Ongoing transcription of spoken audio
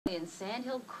And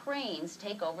sandhill cranes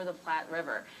take over the Platte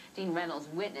River. Dean Reynolds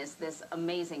witnessed this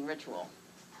amazing ritual.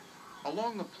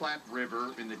 Along the Platte River,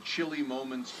 in the chilly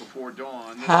moments before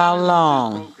dawn, the How silence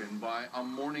long? is broken by a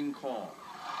morning call.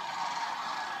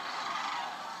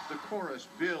 The chorus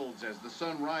builds as the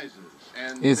sun rises,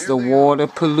 and Is the there they water are.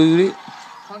 polluted?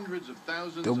 Hundreds of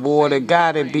thousands The of water sandhill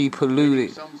gotta cranes be waiting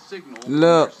polluted. some signal from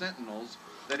Look, their sentinels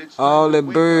that it's all time the to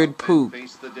wake bird up poop. and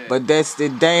face the day. But that's the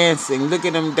dancing. Look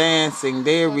at them dancing.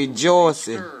 They're Suddenly, they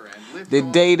rejoicing. stir and lift The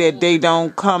off day that all they don't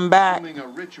together, come back, forming a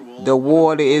ritual the of one of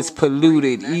water is world's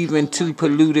polluted, great even natural too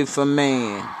polluted for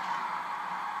man.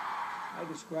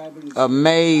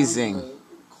 Amazing.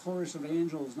 Chorus of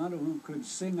angels, none of whom could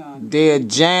sing on. They're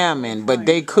jamming, but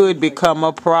they could become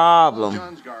a problem.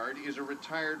 Johnsgaard is a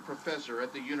retired professor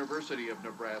at the University of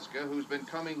Nebraska who's been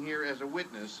coming here as a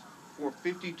witness for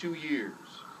 52 years.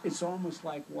 It's almost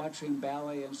like watching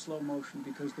ballet in slow motion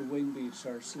because the wing beats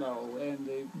are slow and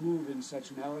they move in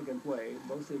such an elegant way,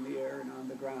 both in the air and on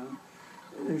the ground.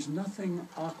 There's nothing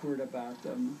awkward about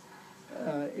them.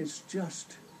 It's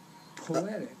just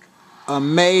poetic.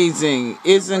 Amazing.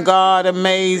 Isn't God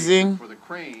amazing? For the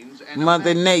cranes and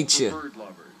Mother for Nature. bird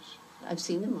lovers. I've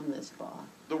seen them on this bar.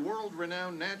 The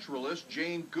world-renowned naturalist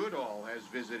Jane Goodall has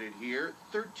visited here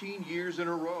 13 years in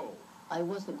a row. I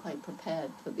wasn't quite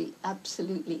prepared for the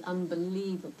absolutely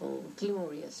unbelievable,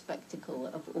 glorious spectacle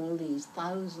of all these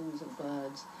thousands of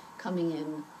birds coming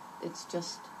in. It's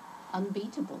just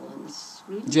unbeatable, and it's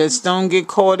really Just don't get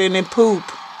caught in the poop.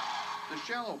 The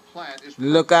shallow Platte is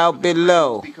Look out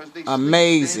below. because they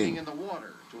Amazing. sleep standing in the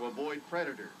water to avoid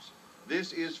predators.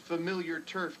 This is familiar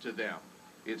turf to them.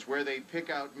 It's where they pick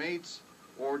out mates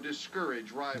or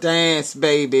discourage rivals. Dance,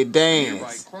 baby, Nearby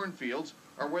dance. cornfields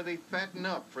are where they fatten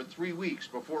up for 3 weeks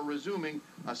before resuming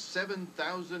a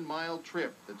 7,000-mile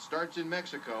trip that starts in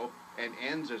Mexico and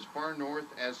ends as far north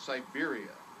as Siberia.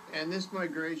 And this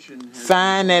migration has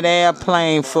Find that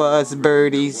airplane for us,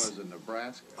 birdies. was in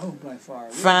Nebraska. Oh, by far.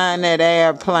 Find that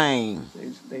airplane.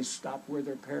 They stop where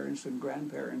their parents and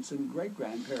grandparents and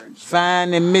great-grandparents.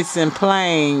 Find the missing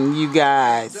plane, you As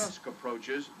guys. dusk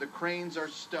approaches, the cranes are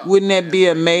stuck. Wouldn't that be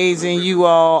and waiting for the amazing, river. you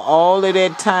all of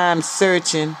that time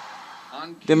searching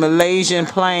On the cue, Malaysian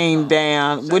back plane to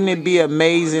down? Wouldn't it be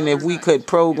amazing if we could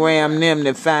program them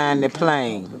to find the But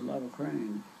plane? love a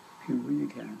crane. You really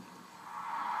can.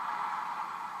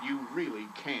 You really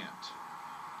can't.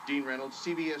 Dean Reynolds,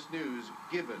 CBS News,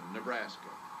 Gibbon, Nebraska.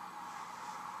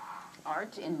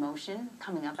 Art in motion,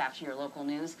 coming up after your local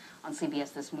news on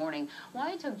CBS This Morning.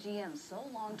 Why it took GM so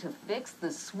long to fix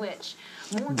the switch?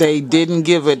 They didn't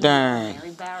give a darn.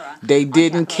 They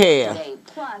didn't care.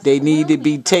 They need to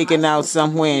be taken out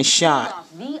somewhere and shot.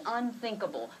 The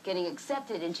unthinkable, getting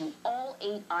accepted into all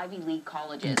 8 Ivy League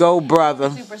colleges. Go, brother.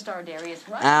 Superstar Darius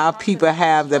Rush Our people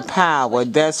have the power.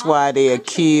 That's why they are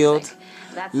killed,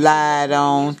 lied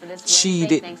on,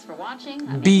 cheated. Thanks for watching.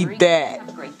 I'm Beat Marie. that. Have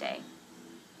a great day.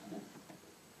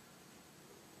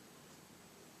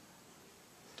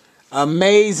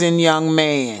 Amazing young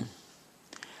man.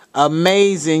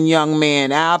 Amazing young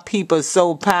man. Our people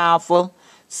so powerful.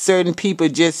 Certain people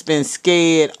just been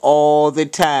scared all the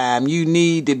time. You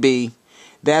need to be.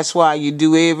 That's why you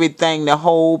do everything to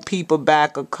hold people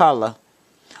back of color.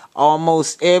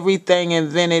 Almost everything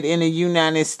invented in the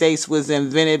United States was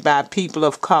invented by people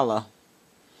of color.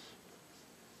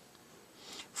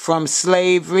 From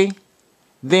slavery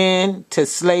then to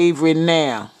slavery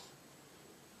now.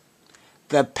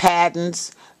 The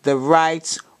patents, the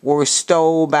rights were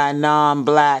stole by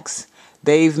non-blacks.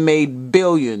 They've made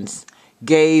billions,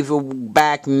 gave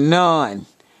back none.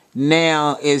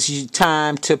 Now is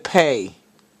time to pay.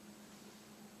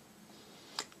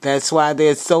 That's why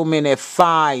there's so many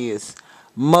fires,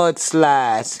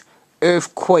 mudslides,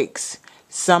 earthquakes.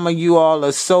 Some of you all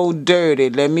are so dirty.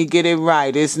 Let me get it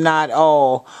right. It's not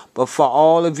all. But for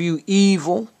all of you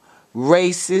evil,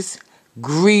 racist,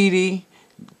 greedy,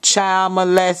 child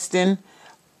molesting,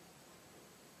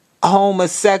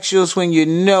 homosexuals, when you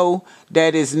know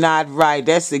that is not right.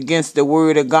 That's against the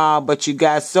word of God. But you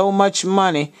got so much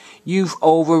money, you've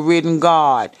overridden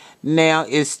God. Now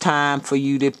it's time for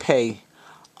you to pay.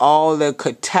 All the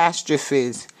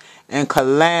catastrophes and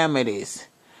calamities.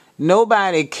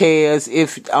 Nobody cares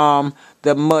if the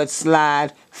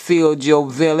mudslide filled your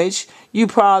village. You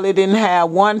probably didn't have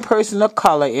one person of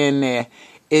color in there.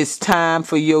 It's time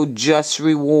for your just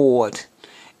reward.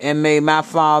 And may my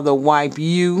Father wipe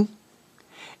you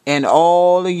and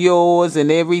all of yours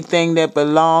and everything that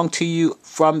belong to you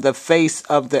from the face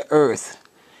of the earth.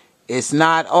 It's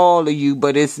not all of you,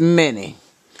 but it's many.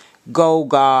 Go,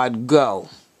 God, go.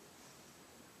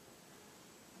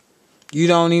 You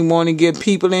don't even want to give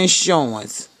people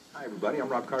insurance. everybody. I'm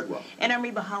Rob Cardwell. And I'm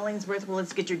Reba Hollingsworth. Well,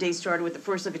 let's get your day started with the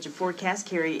first look at your forecast.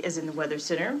 Carrie is in the Weather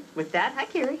Center. With that, hi,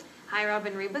 Carrie. Hi, Rob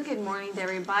and Reba. Good morning to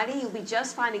everybody. You'll be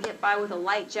just fine to get by with a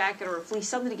light jacket or a fleece,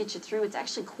 something to get you through. It's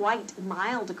actually quite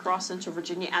mild across Central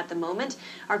Virginia at the moment.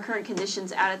 Our current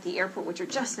conditions out at the airport, which are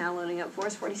just now loading up for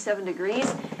us, 47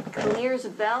 degrees. Clear as a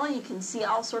bell. You can see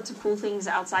all sorts of cool things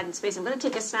outside in space. I'm going to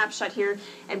take a snapshot here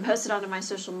and post it onto my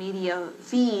social media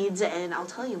feeds, and I'll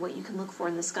tell you what you can look for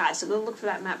in the sky. So go look for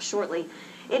that map shortly.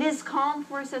 It is calm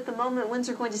for us at the moment. Winds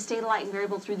are going to stay light and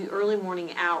variable through the early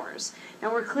morning hours.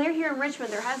 Now we're clear here in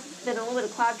Richmond. There has been a little bit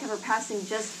of cloud cover passing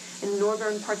just in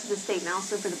northern parts of the state and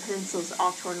also for the peninsulas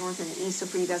off to our north and east, so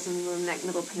for you guys in the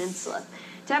middle peninsula.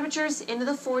 Temperatures into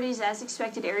the 40s as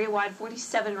expected, area-wide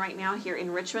 47 right now here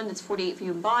in Richmond. It's 48 for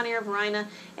you in Bon Air, Verina,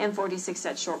 and 46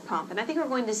 at Short Pump. And I think we're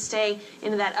going to stay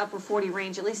into that upper 40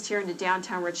 range, at least here into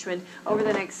downtown Richmond, over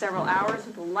the next several hours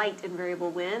with light and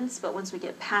variable winds. But once we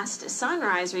get past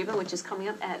sunrise, Reba, which is coming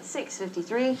up at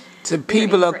 6:53. To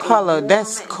people of color,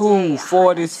 that's cool.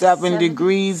 47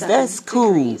 degrees, that's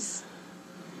cool.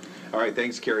 All right,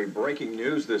 thanks, Carrie. Breaking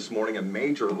news this morning, a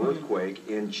major earthquake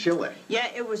in Chile. Yeah,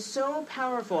 it was so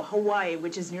powerful. Hawaii,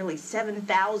 which is nearly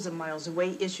 7,000 miles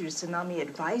away, issued a tsunami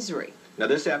advisory. Now,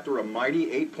 this after a mighty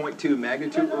 8.2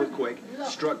 magnitude earthquake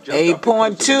struck just off the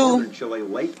coast of northern Chile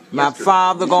late My yesterday.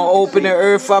 father gonna open the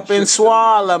earth up and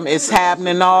swallow them. It's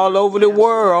happening all over the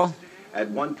world. At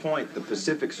one point, the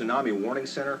Pacific Tsunami Warning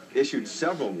Center issued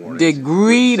several warnings. The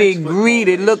greedy,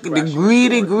 look at the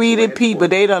greedy people.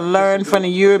 They done learned from the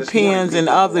Europeans and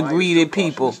other greedy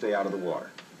people. Stay out of the water.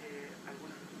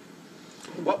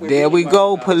 There we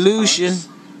go, pollution.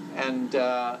 And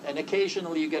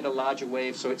occasionally you get a larger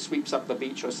wave, so it sweeps up the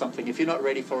beach or something. If you're not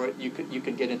ready for it, you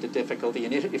can get into difficulty.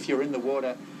 And if you're in the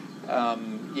water,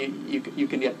 you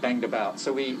can get banged about.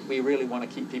 So we really want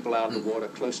to keep people out of the water,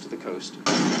 close to the coast.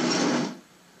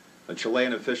 A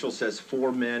Chilean official says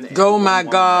 4 men and Go, 1 my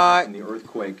woman God. died in the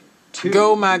earthquake. 2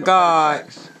 Go, my in the God. heart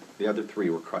attacks. The other 3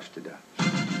 were crushed to death.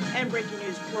 And breaking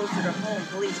news closer to home,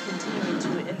 police continuing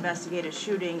to investigate a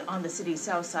shooting on the city's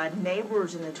south side.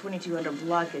 Neighbors in the 2200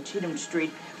 block at Cheatham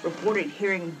Street reported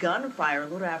hearing gunfire a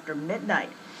little after midnight.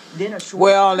 Then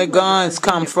Where all the guns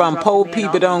come from? Poor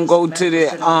people don't go to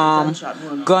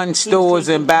the gun stores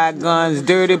and buy guns.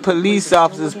 Dirty police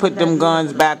officers put them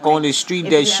guns back on the street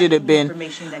that should have been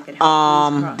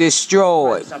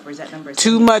destroyed.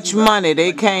 Too much money.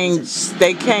 They can't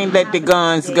let the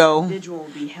guns go.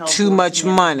 Too much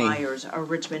money. A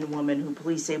Richmond woman who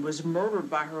police say was murdered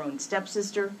by her own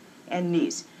stepsister and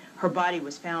niece. Her body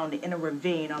was found in a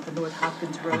ravine off the North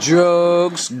Hopkins Road.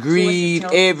 Drugs, greed,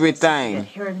 everything.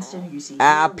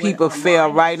 Our people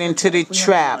fell right into the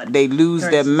trap. They lose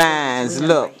their minds.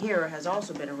 Look. Here has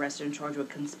also been arrested and charged with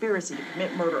conspiracy to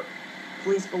commit murder.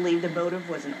 Police believe the motive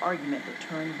was an argument that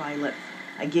turned violent.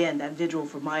 Again, that vigil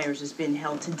for Myers has been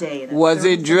held today. Was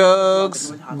it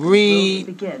drugs,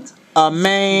 greed, a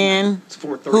man? It's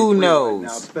 4:33 Who right knows?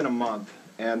 now. It's been a month,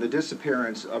 and the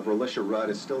disappearance of Relisha Rudd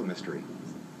is still a mystery.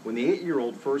 When the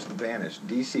 8-year-old first vanished,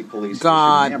 D.C. police...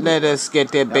 God, let us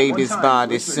get that baby's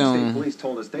body State soon. police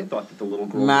told us they thought that the little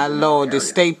girl My was in Lord, our the area.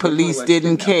 state police People didn't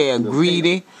alleged care. kidnapping.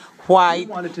 Greedy, white,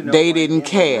 We wanted to know they why didn't an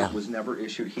care. alert was never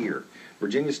issued here.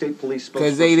 Virginia State Police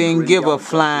Because they didn't give a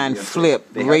flying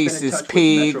flip. Racist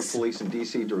pigs, police in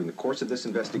D.C. during the course of this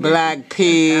investigation. black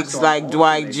pigs like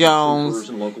Dwight Jones,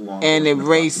 and the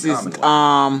racist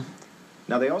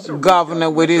Now, they also governor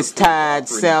with his tired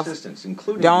self.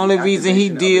 The only reason he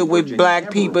deal with black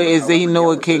people is that he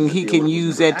know he can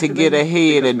use that to get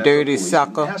ahead, a dirty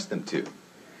sucker. Asked them to.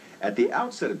 At the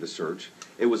outset of the search,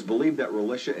 it was believed that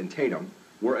Relisha and Tatum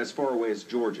were as far away as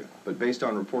Georgia, but based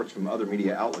on reports from other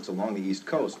media outlets along the East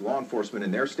Coast, law enforcement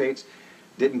in their states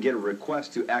didn't get a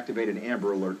request to activate an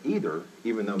Amber Alert either,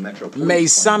 even though Metro Police... May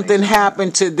something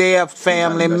happen to their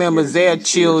family members, their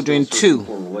children too.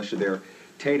 Relisha there.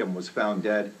 Tatum was found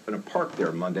dead in a park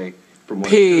there Monday from what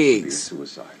Pigs. appears to be a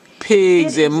suicide.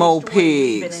 Pigs and more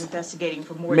pigs.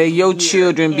 May your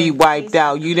children be wiped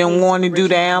out. You didn't want to do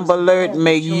the Amber Alert,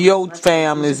 may your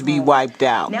families be wiped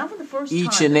out. Now for the first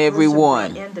Each time, and the every person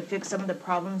one. brought in to fix some of the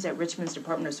problems at Richmond's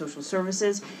Department of Social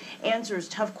Services answers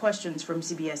tough questions from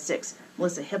CBS 6.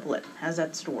 Melissa Hippolyte has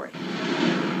that story.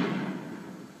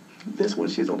 This one,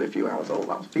 she's only a few hours old.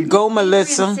 I was feeding Go,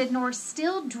 Melissa. Sidnor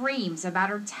still dreams about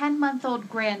her 10-month-old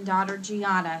granddaughter,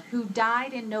 Gianna, who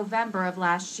died in November of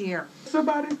last year.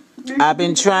 Somebody. I've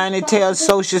been trying to tell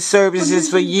social services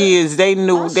for years. They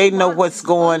know what's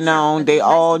going on. They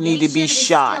all need to be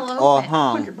shot or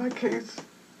hung. Look at my case.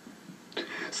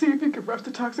 See if you can rush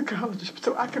the toxicologist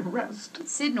so I can rest.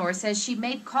 Sidnor says she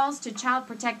made calls to Child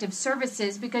Protective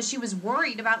Services because she was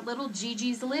worried about little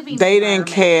Gigi's living They didn't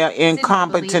care. Sidnor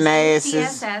Incompetent believes if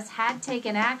asses. DSS had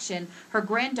taken action, her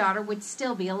granddaughter would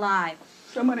still be alive.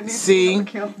 Somebody needs See, to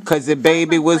count. because the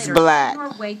baby was Later, black.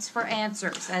 Sidnor waits for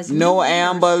answers as No new leaders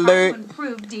Amber try Alert. to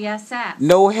improve DSS.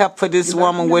 No help for this You learn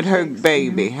woman from with your her mistakes.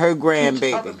 baby, her Teach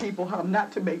other grandbaby. people how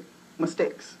not to make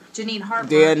mistakes. Janine Hartberg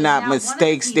They're is not now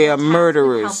mistakes, one of the they're people tasked with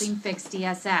murderers. helping fix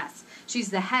DSS. She's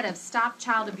the head of Stop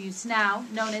Child Abuse Now,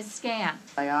 known as SCAN.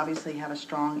 I obviously have a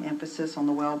strong emphasis on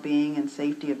the well-being and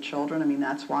safety of children. I mean,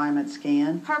 that's why I'm at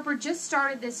SCAN. Harper just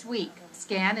started this week.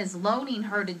 SCAN is loaning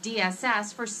her to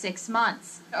DSS for 6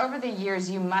 months. Over the years,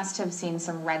 you must have seen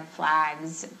some red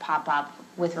flags pop up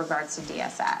with regards to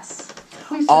DSS.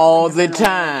 All the The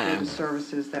time.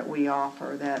 services that we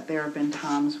offer, that there have been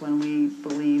times when we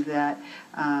believe that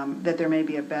that there may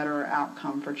be a better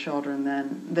outcome for children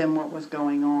than what was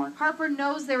going on. Harper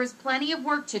knows there is plenty of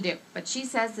work to do, but she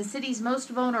says the city's most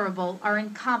vulnerable are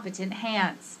in competent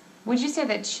hands. Would you say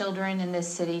that children in this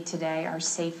city today are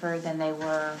safer than they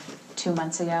were 2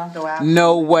 months ago?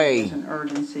 No way. There's an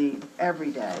urgency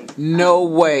every day. No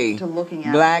way. To looking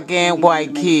at Black what we and need white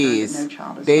to make sure that kids. no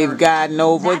child is They've hurt. gotten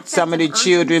over That some of the sense of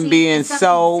children urgency being is something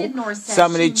sold, Sidnor says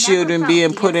some of the she never children felt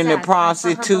being put into DSS had for her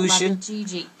prostitution. beloved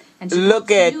Gigi. And she Look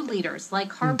hopes at new leaders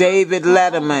like Harper David will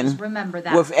always Letterman remember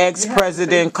that. with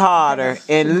ex-President Carter,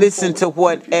 and listen to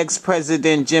what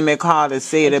ex-President Jimmy Carter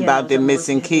said Again, about the those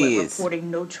missing numbers indicate kids. Reporting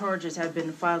no charges have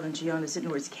been filed in Gianna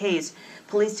Sidnor's case.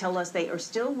 Police tell us they are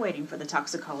still waiting for the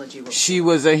toxicology report. She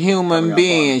was a human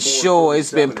being. Sure,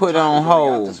 it's been put on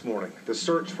hold. This morning, the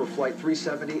search for Flight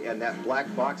 370 and that black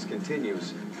box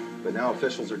continues. But now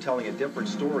officials are telling a different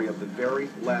story of the very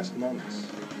last moments.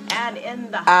 And in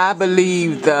the I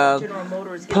believe the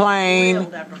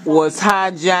plane was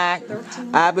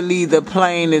hijacked. I believe the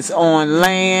plane is on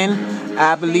land.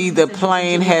 I believe the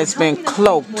plane has been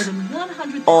cloaked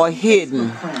or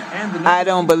hidden. I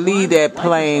don't believe that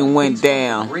plane went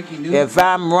down. If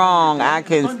I'm wrong, I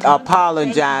can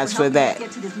apologize for that.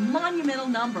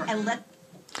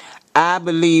 I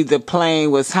believe the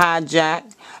plane was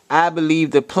hijacked. I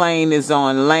believe the plane is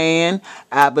on land.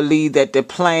 I believe that the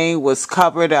plane was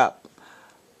covered up,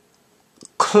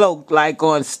 cloaked like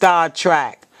on Star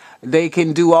Trek. They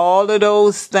can do all of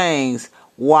those things.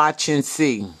 Watch and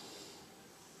see.